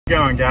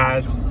Going,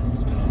 guys?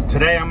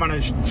 Today I'm going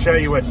to show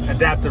you what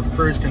adaptive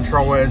cruise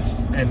control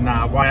is and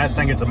why I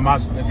think it's a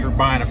must if you're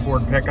buying a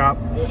Ford pickup.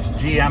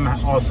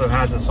 GM also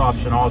has this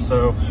option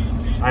also.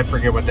 I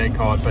forget what they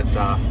call it, but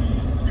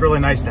it's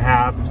really nice to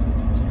have.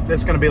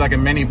 This is going to be like a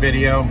mini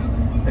video.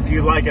 If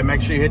you like it,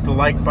 make sure you hit the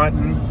like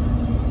button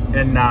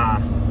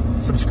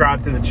and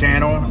subscribe to the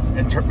channel,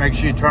 and make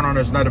sure you turn on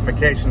those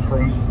notifications for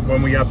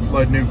when we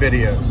upload new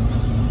videos.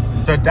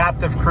 So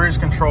adaptive cruise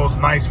control is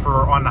nice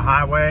for on the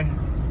highway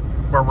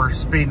where we're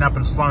speeding up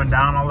and slowing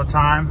down all the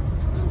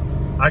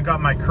time. I got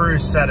my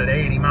cruise set at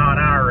 80 mile an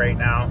hour right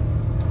now,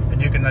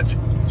 and you can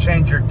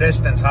change your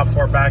distance, how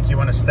far back you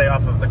want to stay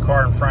off of the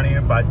car in front of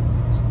you by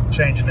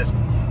changing this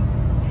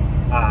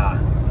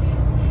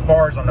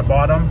bars on the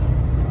bottom,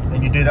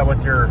 and you do that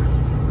with your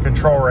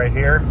control right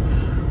here.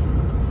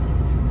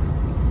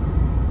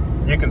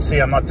 You can see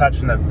I'm not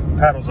touching the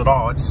pedals at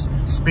all. It's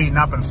speeding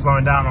up and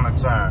slowing down on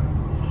its own.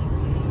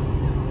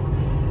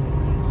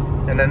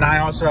 And then I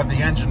also have the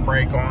engine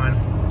brake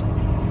on.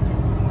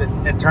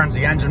 It turns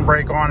the engine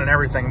brake on and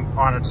everything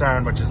on its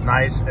own, which is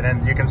nice. And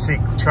then you can see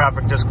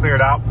traffic just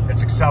cleared out.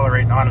 It's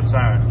accelerating on its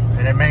own.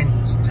 And it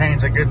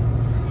maintains a good,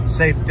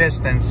 safe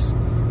distance.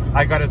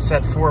 I got it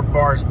set 4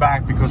 bars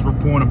back because we're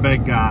pulling a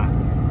big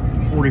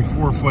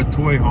 44-foot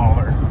toy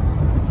hauler.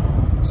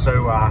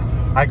 So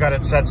I got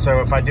it set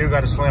so if I do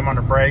got to slam on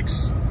the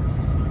brakes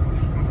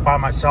by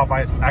myself,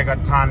 I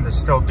got time to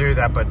still do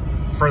that. But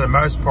for the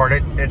most part,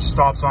 it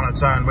stops on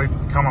its own. We've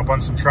come up on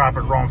some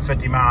traffic rolling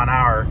 50 mile an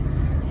hour,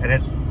 and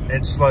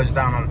it slows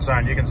down on its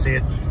own. You can see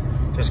it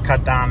just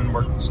cut down.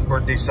 We're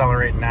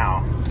decelerating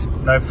now.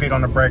 No feet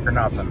on the brake or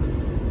nothing.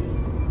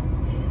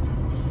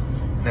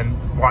 And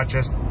then watch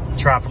this,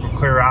 traffic will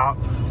clear out,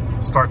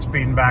 start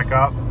speeding back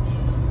up.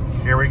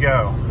 Here we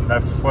go. No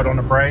foot on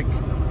the brake,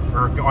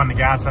 or on the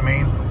gas, I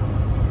mean.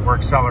 We're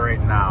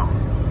accelerating now.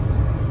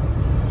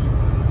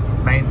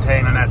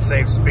 Maintaining that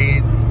safe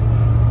speed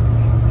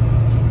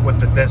with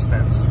the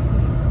distance.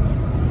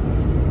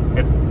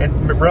 It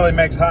really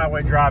makes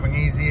highway driving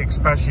easy,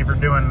 especially if you're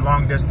doing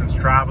long distance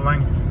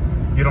traveling.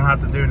 You don't have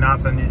to do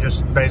nothing. You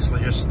just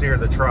basically just steer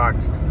the truck.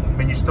 I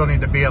mean, you still need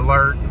to be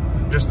alert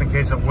just in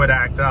case it would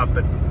act up,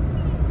 but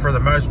for the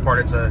most part,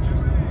 it's a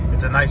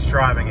nice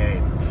driving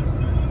aid.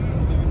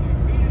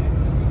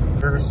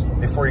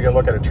 Before you go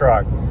look at a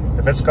truck,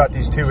 if it's got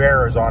these 2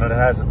 arrows on it, it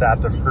has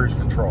adaptive cruise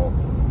control.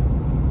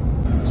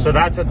 So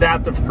that's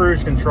adaptive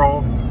cruise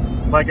control.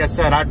 Like I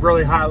said, I'd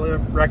really highly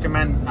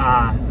recommend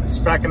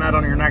speccing that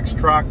on your next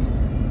truck.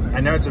 I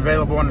know it's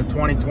available in the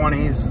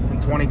 2020s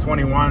and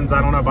 2021s.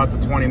 I don't know about the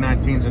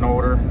 2019s and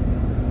older,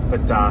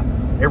 but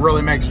it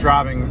really makes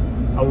driving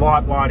a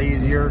lot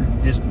easier.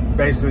 Just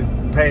basically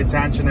pay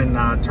attention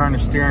and turn the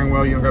steering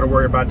wheel. You don't got to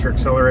worry about your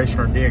acceleration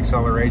or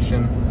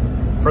deacceleration.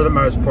 For the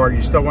most part,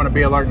 you still want to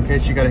be alert in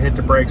case you got to hit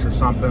the brakes or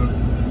something.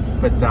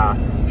 But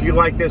if you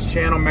like this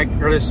channel,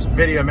 or this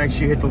video, make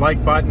sure you hit the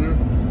like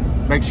button.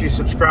 Make sure you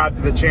subscribe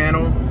to the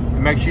channel,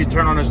 and make sure you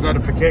turn on those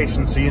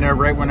notifications so you know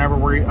right whenever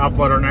we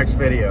upload our next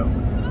video.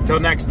 Until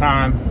next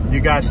time, you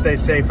guys stay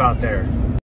safe out there.